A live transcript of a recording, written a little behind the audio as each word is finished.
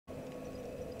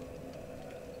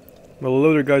Well,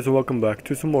 hello there guys and welcome back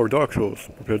to some more Dark Souls,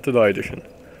 Prepare to Die edition.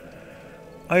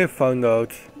 I have found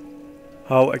out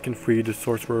how I can free the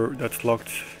sorcerer that's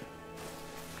locked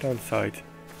downside.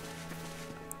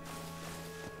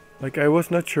 Like, I was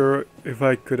not sure if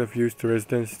I could have used the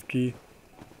residence key,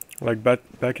 like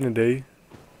back in the day,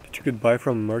 that you could buy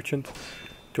from a merchant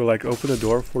to like open the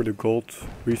door for the gold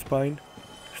respawn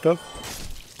stuff.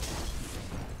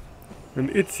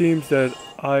 And it seems that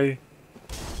I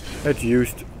had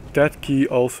used that key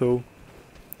also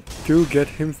to get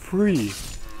him free,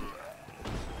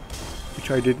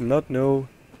 which I did not know.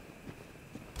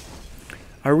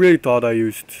 I really thought I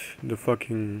used the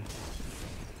fucking,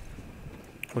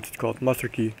 what's it called, master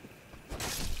key,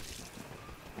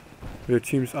 but it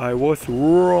seems I was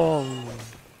wrong.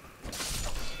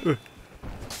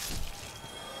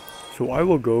 So I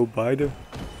will go buy the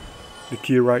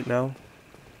key right now.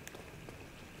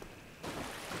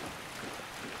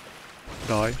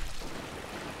 Die.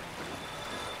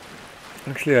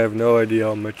 Actually, I have no idea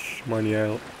how much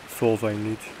souls I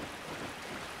need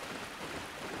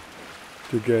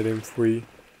to get him free.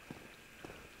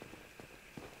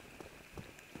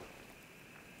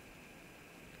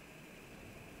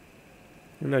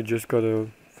 And I just got a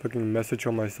fucking message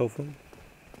on my cell phone.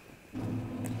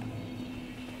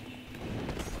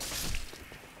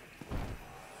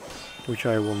 Which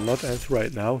I will not answer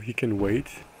right now, he can wait.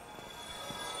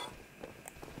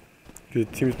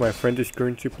 It seems my friend is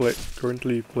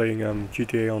currently playing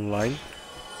GTA Online.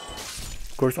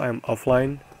 Of course I am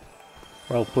offline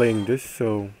while playing this,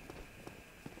 so...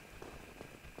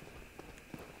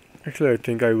 Actually I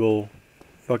think I will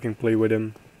fucking play with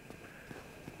him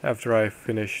after I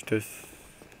finish this.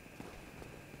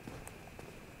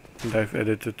 And I've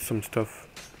edited some stuff.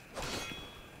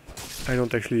 I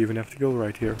don't actually even have to go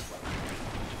right here.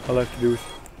 All I have to do is...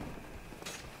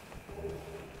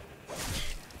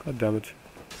 God damn it.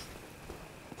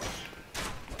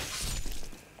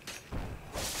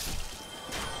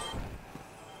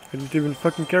 I didn't even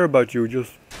fucking care about you,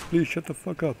 just please shut the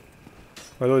fuck up.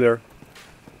 Hello there.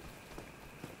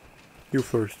 You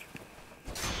first.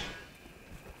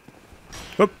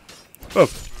 Up! Up!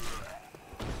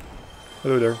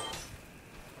 Hello there.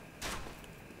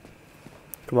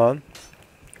 Come on.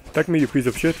 Attack me, you piece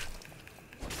of shit.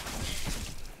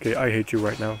 Okay, I hate you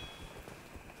right now.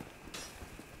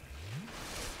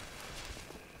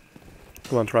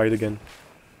 Come on, try it again.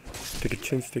 Take a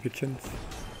chance, take a chance.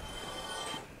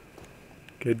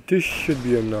 Okay, this should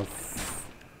be enough.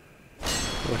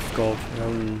 What's it called?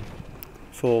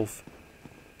 Souls.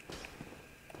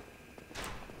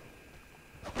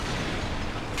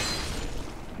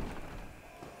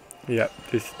 Yeah,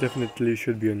 this definitely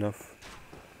should be enough.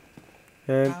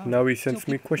 And now he sends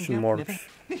me question marks.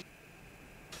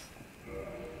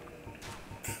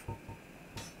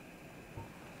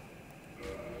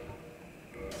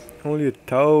 Only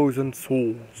 1,000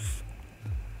 souls.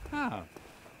 Ah.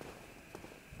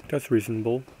 That's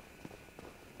reasonable.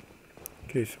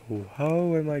 Okay, so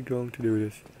how am I going to do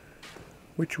this?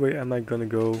 Which way am I gonna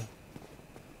go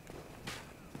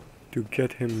to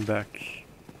get him back?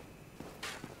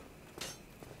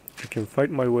 I can fight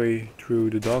my way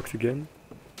through the docks again,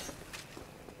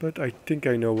 but I think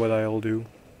I know what I'll do.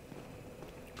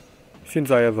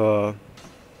 Since I have a...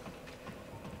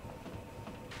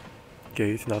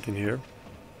 Okay, it's not in here.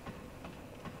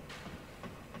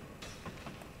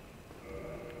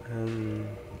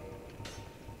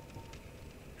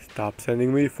 Stop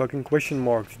sending me fucking question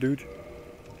marks, dude.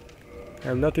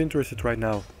 I'm not interested right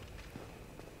now.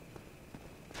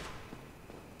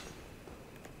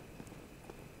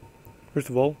 First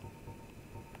of all,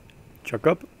 chuck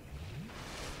up.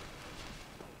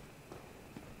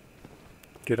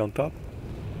 Get on top.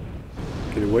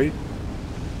 Get away.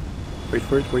 Wait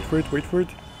for it, wait for it, wait for it.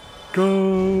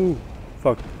 Go!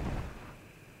 Fuck.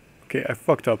 Okay, I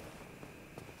fucked up.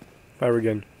 Fire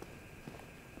again.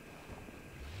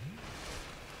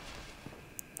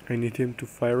 I need him to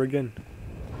fire again.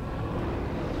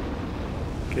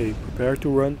 Okay, prepare to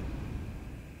run.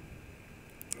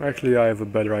 Actually, I have a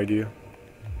better idea.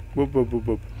 Whoop, whoop, whoop,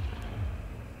 whoop.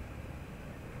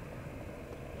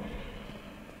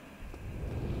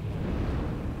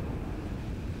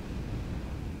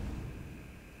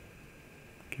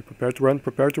 Okay, prepare to run,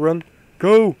 prepare to run.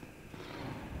 Go!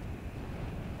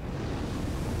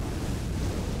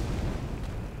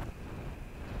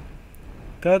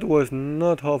 That was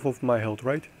not half of my health,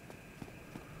 right?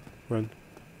 Run,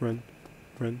 run,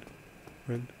 run,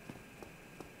 run.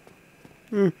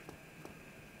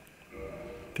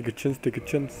 Take a chance, take a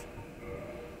chance.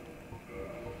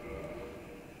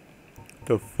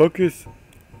 The fuck is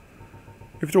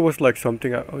If there was like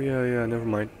something, oh yeah, never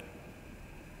mind.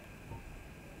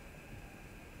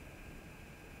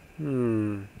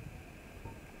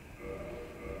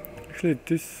 Actually,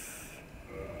 it's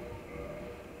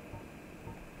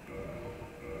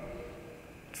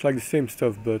like the same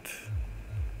stuff, but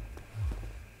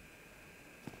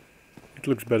it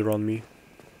looks better on me.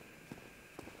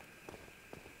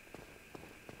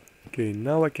 Okay,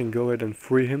 now I can go ahead and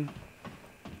free him.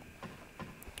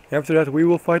 After that, we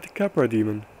will fight the Capra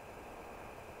demon.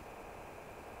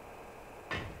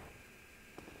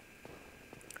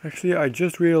 Actually, I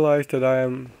just realized that I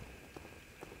am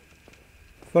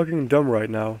fucking dumb right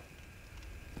now.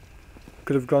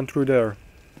 Could have gone through there.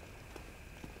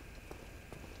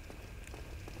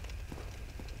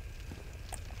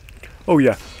 Oh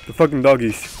yeah, the fucking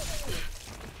doggies.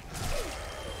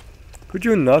 Could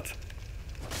you not?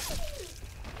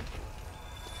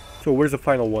 So where's the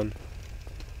final one?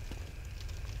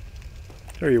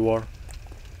 There you are.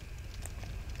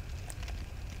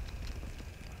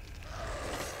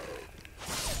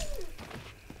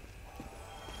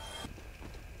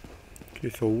 Okay,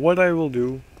 so what I will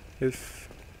do is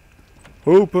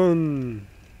open.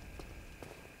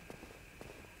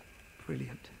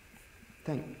 Brilliant.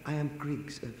 I am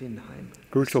Griggs of Vinheim.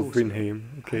 Griggs of Vinheim,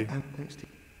 okay. Thanks to...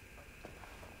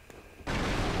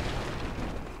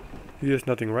 He has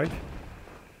nothing, right?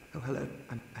 Oh, hello.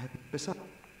 I have beside...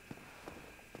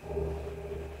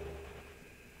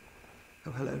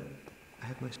 Oh, hello. I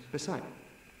have most beside...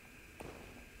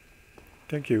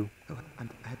 Thank you. Oh,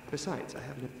 I have besides, I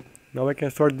have... Now I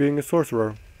can start being a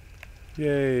sorcerer.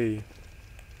 Yay.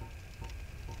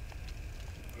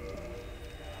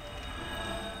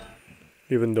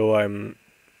 Even though I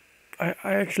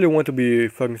actually want to be a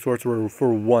fucking sorcerer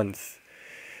for once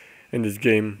in this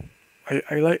game.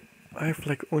 I have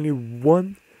like only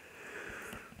one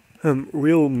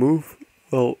real move,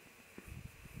 well,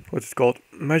 what's it called,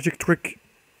 magic trick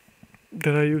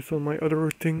that I use on my other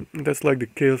thing. That's like the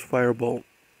Chaos Fireball,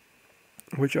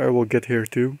 which I will get here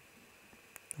too,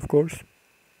 of course.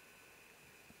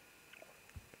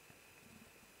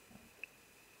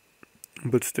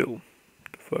 But still,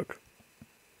 the fuck.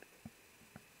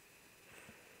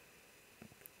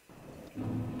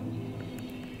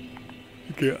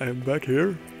 Okay, I am back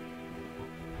here.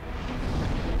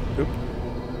 Yep.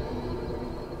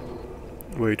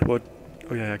 Wait, what?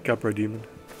 Oh yeah, Capra demon.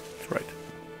 That's right.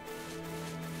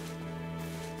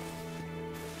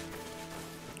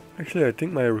 Actually, I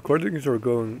think my recordings are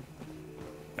going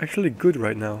actually good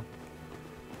right now.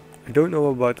 I don't know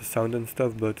about the sound and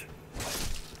stuff, but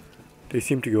they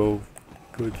seem to go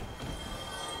good.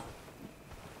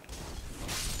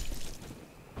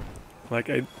 Like,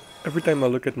 every time I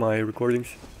look at my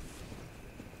recordings,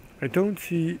 I don't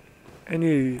see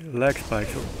any lag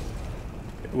spikes.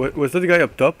 Was that the guy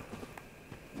up top?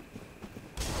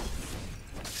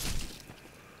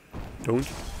 Don't.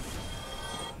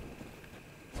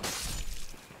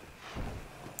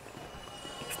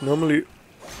 It's normally...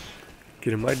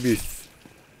 Okay, there might be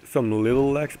some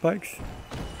little lag spikes.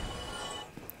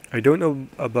 I don't know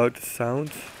about the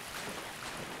sounds.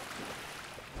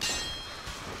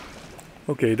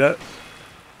 Okay, that...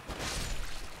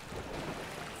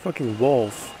 Fucking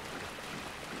walls.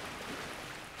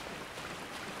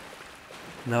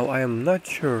 Now I am not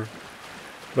sure,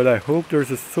 but I hope there's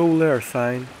a Solaire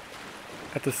sign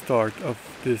at the start of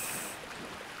this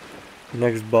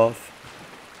next boss.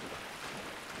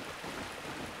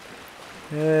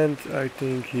 And I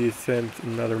think he sent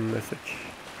another message.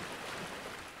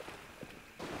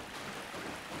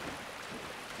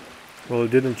 Well,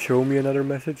 it didn't show me another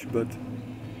message, but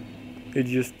it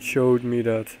just showed me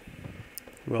that,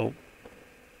 well,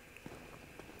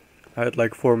 I had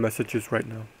like 4 messages right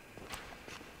now.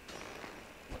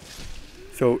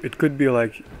 So it could be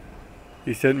like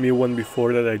he sent me one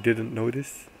before that I didn't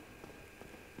notice.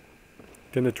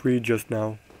 Then a 3 just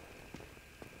now.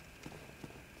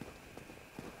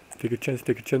 Take a chance,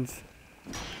 take a chance.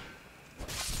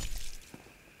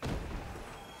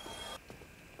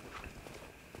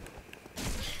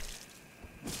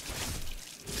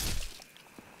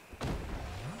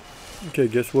 Okay,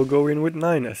 guess we'll go in with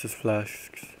 9 SS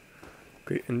flasks.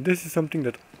 Okay, and this is something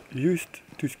that used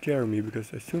to scare me,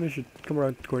 because as soon as you come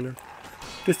around the corner,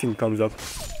 this thing comes up.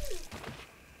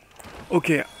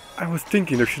 Okay, I was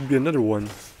thinking there should be another one.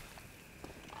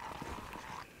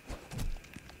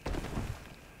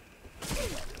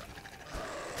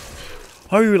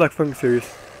 Are you like fucking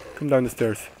serious? Come down the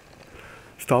stairs.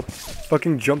 Stop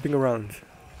fucking jumping around.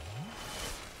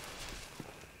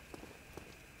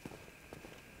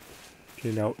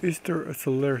 Okay, now is there a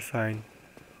Solaire sign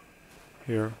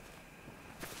here?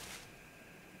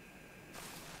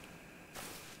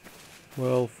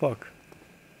 Well, fuck.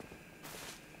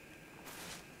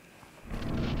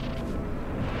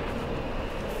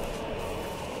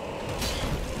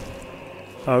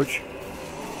 Ouch.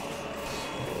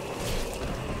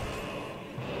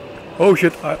 Oh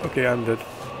shit, okay, I'm dead.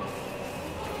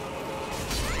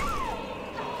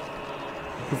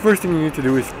 The first thing you need to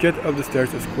do is get up the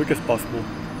stairs as quick as possible.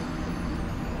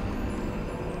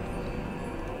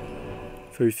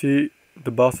 So you see,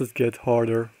 the bosses get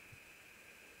harder.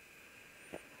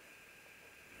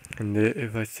 And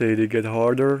if I say they get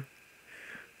harder,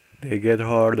 they get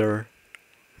harder.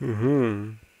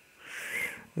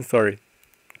 Sorry,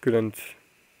 couldn't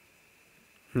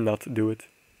not do it.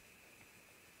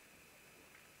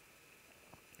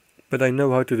 But I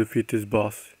know how to defeat this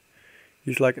boss.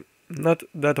 He's like not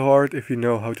that hard if you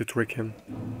know how to trick him.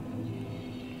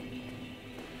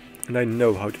 And I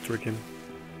know how to trick him.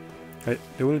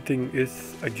 The only thing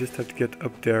is I just have to get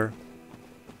up there.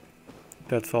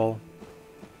 That's all.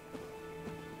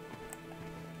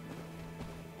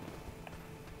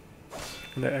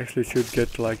 And I actually should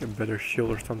get like a better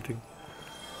shield or something.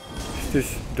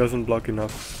 This doesn't block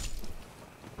enough.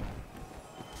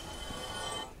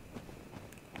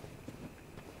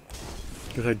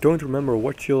 Because I don't remember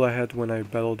what shield I had when I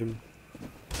battled him.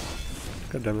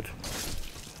 God damn it.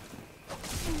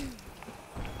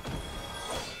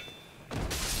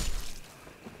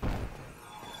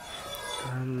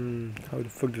 How the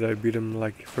fuck did I beat him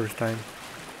like first time?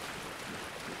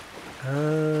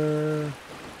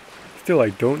 Still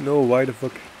I don't know why the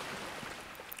fuck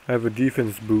I have a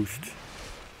defense boost.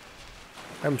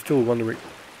 I'm still wondering.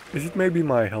 Is it maybe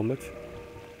my helmet?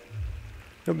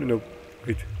 Nope,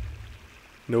 wait.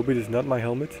 Nope, it is not my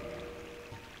helmet.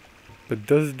 But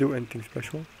does it do anything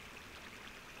special?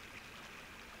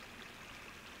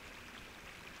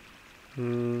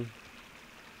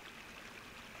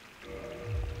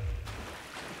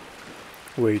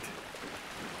 Wait.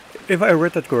 If I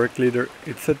read that correctly,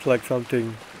 it said like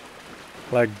something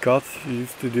like gods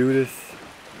used to do this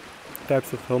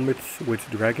types of helmets with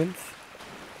dragons.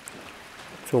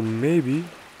 So maybe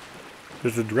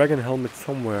there's a dragon helmet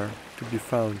somewhere to be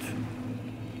found.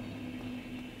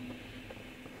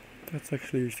 That's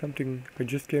actually something I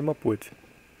just came up with.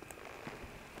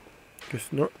 Because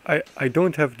I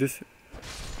don't have this,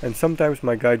 and sometimes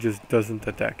my guy just doesn't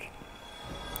attack.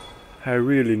 I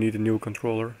really need a new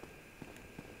controller.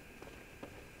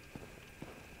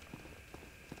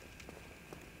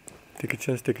 Take a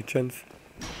chance, take a chance.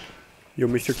 You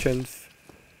missed your chance.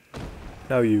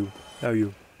 Now you.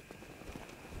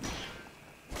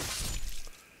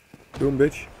 Boom,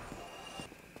 bitch.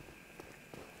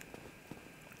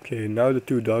 Okay, now the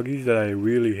two doggies that I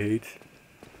really hate.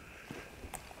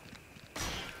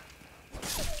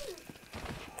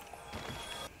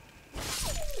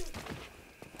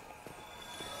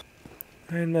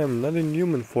 And I'm not in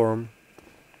human form.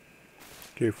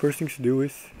 Okay, first thing to do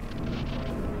is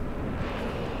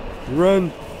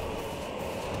run.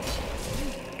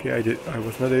 Okay, I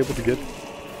was not able to get.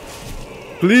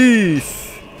 Please.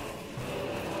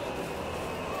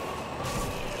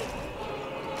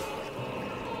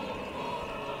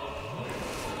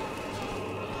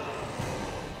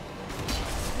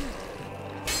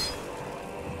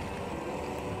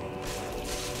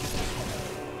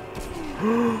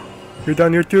 You're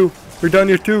down here too. You're down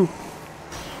here too.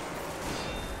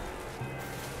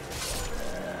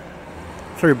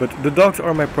 Sorry, but the dogs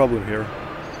are my problem here.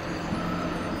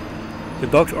 The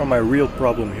dogs are my real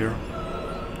problem here.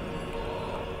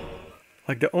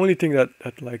 Like the only thing that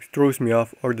like throws me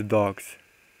off are the dogs.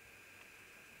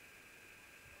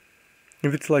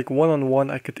 If it's like one-on-one,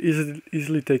 I could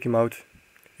easily take him out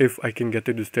if I can get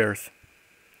to the stairs.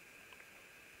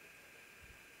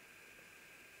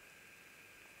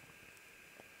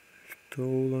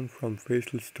 Stolen from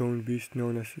faceless stone beast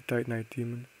known as the Tight Night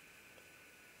Demon.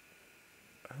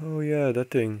 Oh yeah,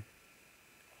 that thing.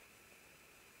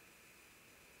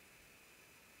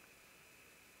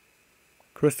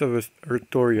 Crest of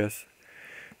Artorias.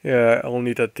 Yeah, I'll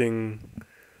need that thing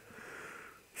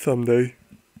someday.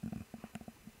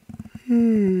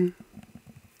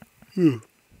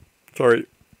 Sorry.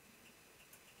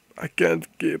 I can't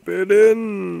keep it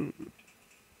in.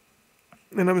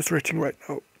 And I'm stretching right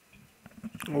now.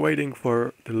 Waiting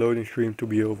for the loading screen to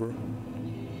be over.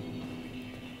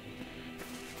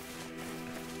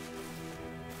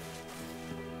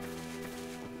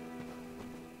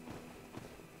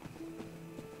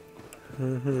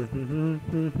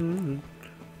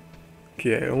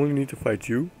 Okay, I only need to fight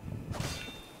you.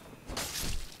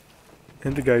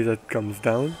 And the guy that comes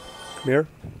down. Come here.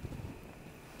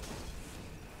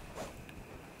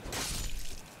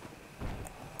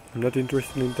 I'm not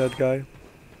interested in that guy.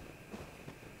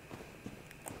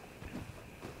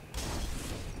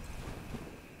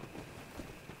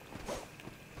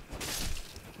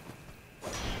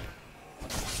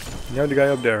 Now the guy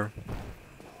up there.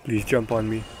 Please jump on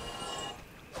me.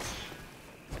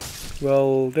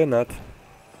 Well, they're not.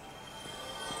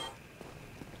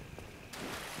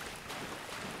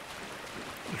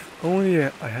 If only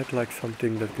I had like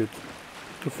something that could...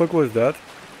 The fuck was that?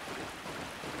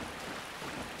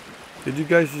 Did you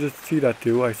guys just see that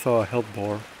too? I saw a health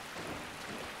bar.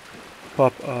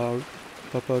 Pop out.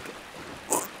 Pop out.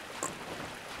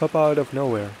 Pop out of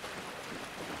nowhere.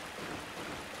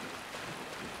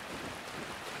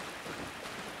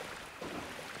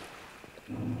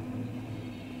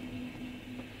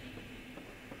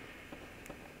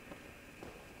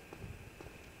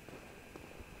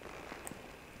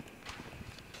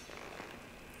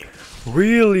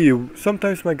 Really?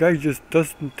 Sometimes my guy just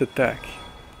doesn't attack.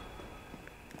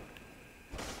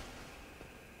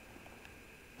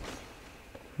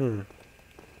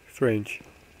 Strange.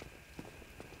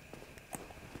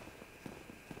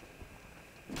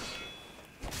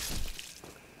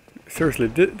 Seriously,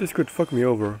 this could fuck me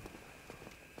over.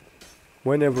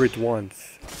 Whenever it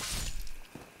wants.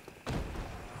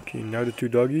 Okay, now the two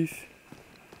doggies.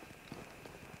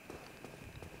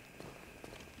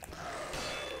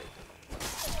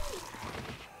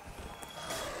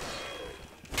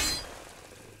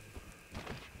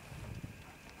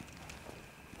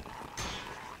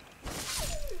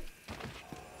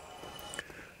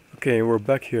 Okay, we're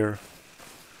back here.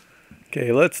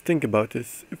 Okay, let's think about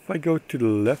this. If I go to the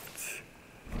left...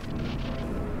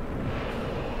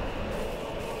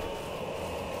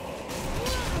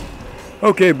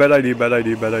 Okay, bad idea, bad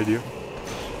idea, bad idea.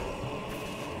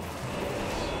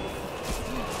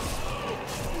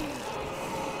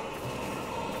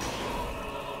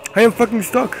 I am fucking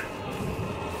stuck!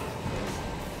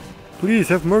 Please,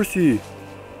 have mercy!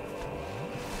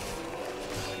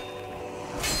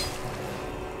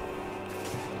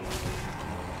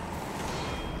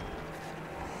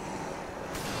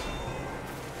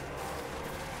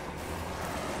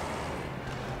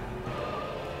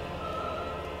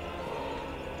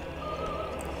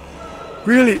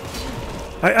 Really?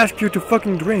 I asked you to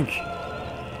fucking drink.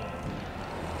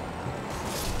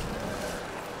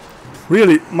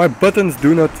 Really? My buttons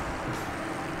do not...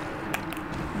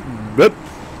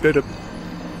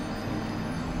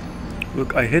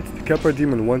 Look, I hit the Capra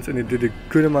demon once and it did a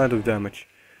good amount of damage.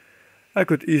 I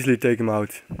could easily take him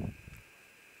out.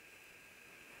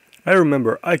 I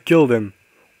remember, I killed him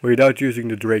without using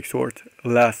the Drake sword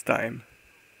last time.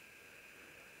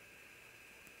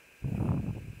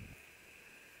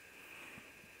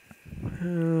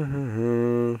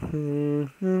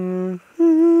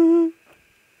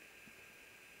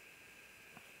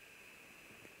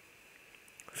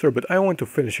 Sir, but I want to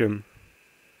finish him.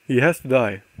 He has to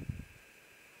die.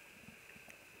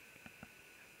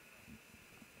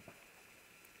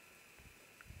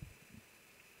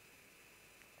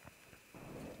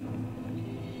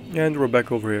 And we're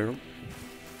back over here.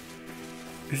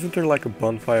 Isn't there like a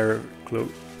bonfire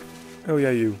close? Oh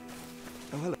yeah, you.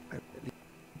 Oh, hello.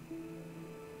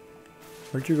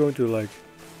 Aren't you going to like...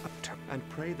 And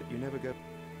pray that you never go...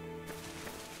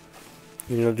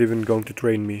 You're not even going to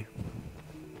train me.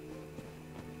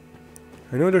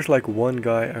 I know there's like one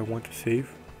guy I want to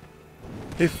save.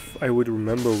 If I would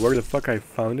remember where the fuck I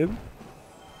found him.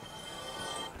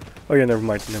 Oh yeah, never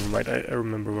mind, never mind. I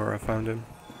remember where I found him.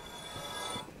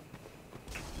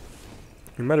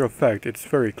 As a matter of fact, it's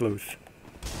very close.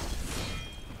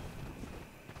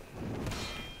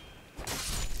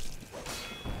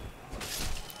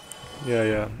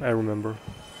 Yeah, I remember.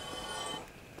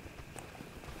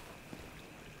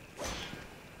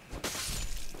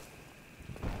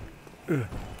 Ugh.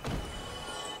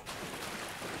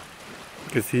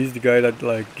 Because he's the guy that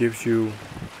like gives you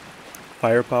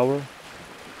firepower,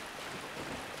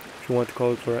 if you want to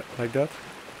call it like that.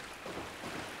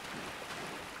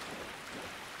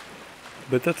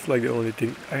 But that's like the only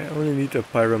thing. I only need a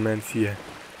pyromancy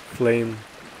flame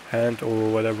hand or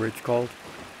whatever it's called.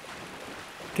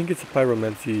 I think it's a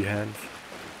pyromancy hand.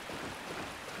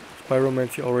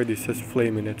 Pyromancy already says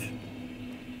flame in it.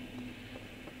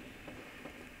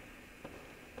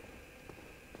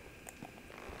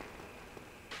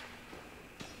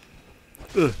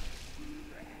 Ugh.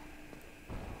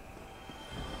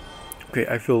 Okay,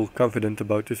 I feel confident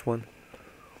about this one.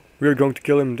 We are going to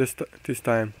kill him this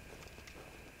time.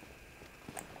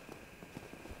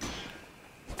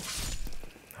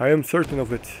 I am certain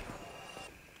of it.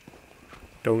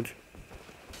 Don't.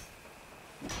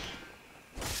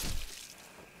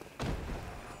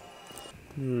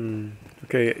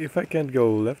 Okay, if I can't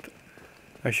go left,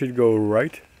 I should go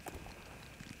right.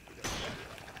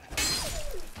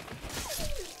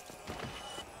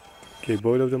 Okay,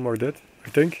 both of them are dead, I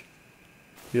think.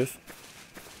 Yes.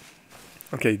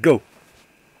 Okay, go.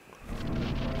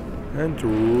 And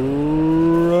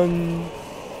run.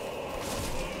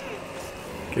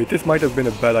 Okay, this might have been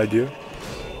a bad idea.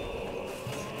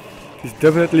 This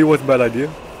definitely was a bad idea.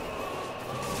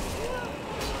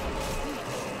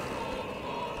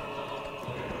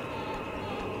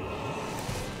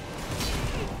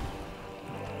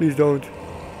 Please don't.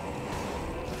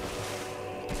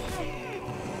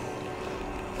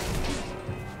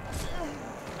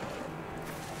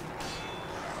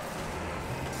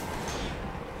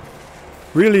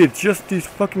 Really, it's just these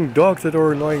fucking dogs that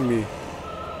are annoying me.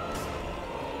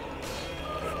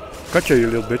 Gotcha, you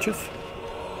little bitches.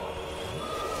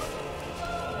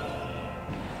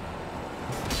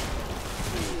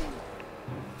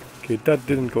 Okay, that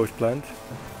didn't go as planned.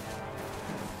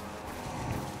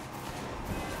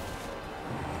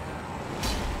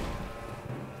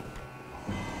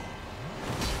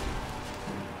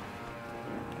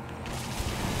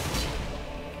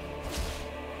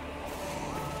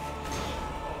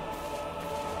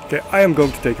 Okay, I am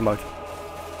going to take him out.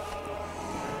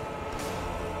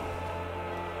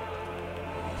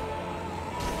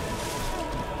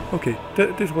 Okay,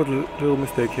 this was a little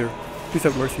mistake here. Please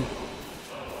have mercy.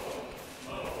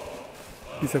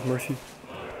 Please have mercy.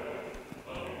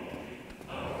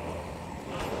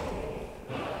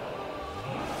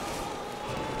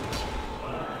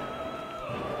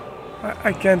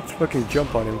 I can't fucking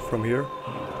jump on him from here.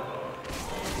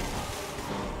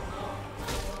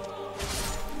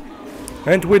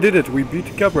 And we did it, we beat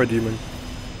the Capra demon.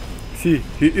 See,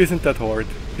 he isn't that hard.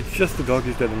 It's just the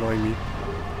doggies that annoy me.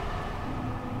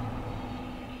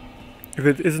 If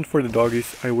it isn't for the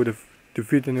doggies, I would have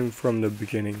defeated him from the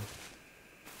beginning.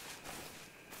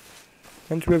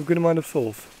 And we have a good amount of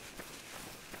souls.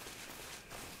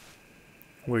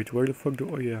 Wait, where the fuck do...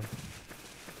 oh yeah.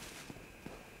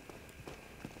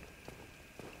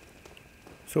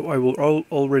 So I will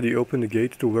already open the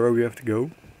gate to where we have to go.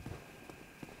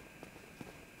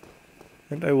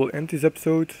 And I will end this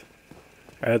episode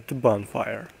at the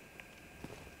bonfire.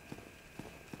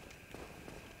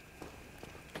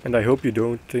 And I hope you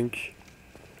don't think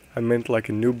I meant like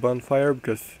a new bonfire,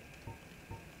 because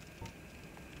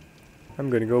I'm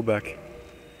gonna go back.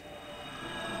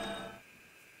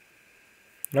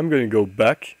 I'm gonna go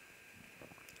back.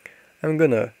 I'm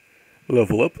gonna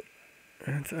level up.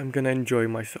 And I'm gonna enjoy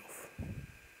myself.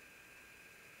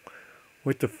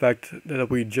 With the fact that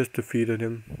we just defeated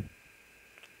him.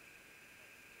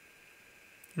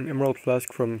 An emerald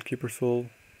flask from Keeper Soul.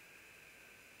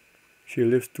 She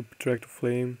lives to attract the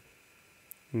flame.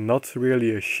 Not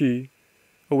really a she.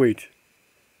 Oh wait.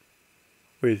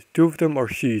 Wait, two of them are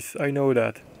she's. I know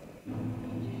that.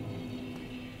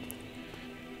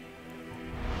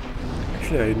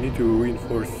 Actually, I need to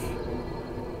reinforce.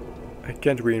 I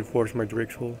can't reinforce my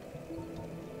Drake Soul.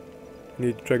 I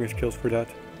need dragon skills for that.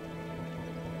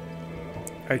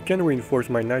 I can reinforce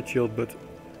my Night Shield, but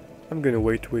I'm gonna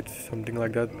wait with something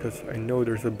like that because I know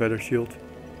there's a better shield.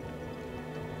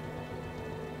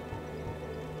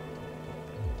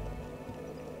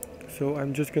 So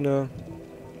I'm just gonna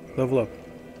level up.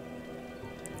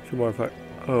 So more if I...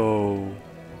 oh...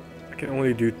 I can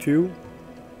only do 2.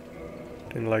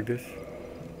 Didn't like this.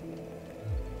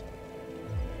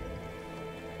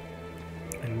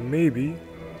 And maybe,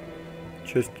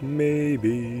 just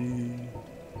maybe,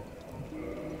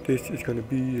 this is gonna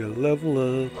be a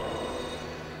level up.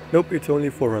 Nope, it's only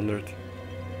 400.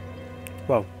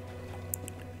 Wow.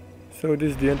 So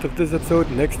this is the end of this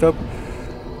episode. Next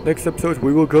episode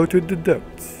we will go to the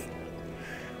depths,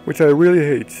 which I really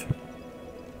hate.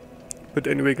 But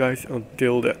anyway guys,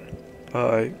 until then,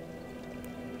 bye.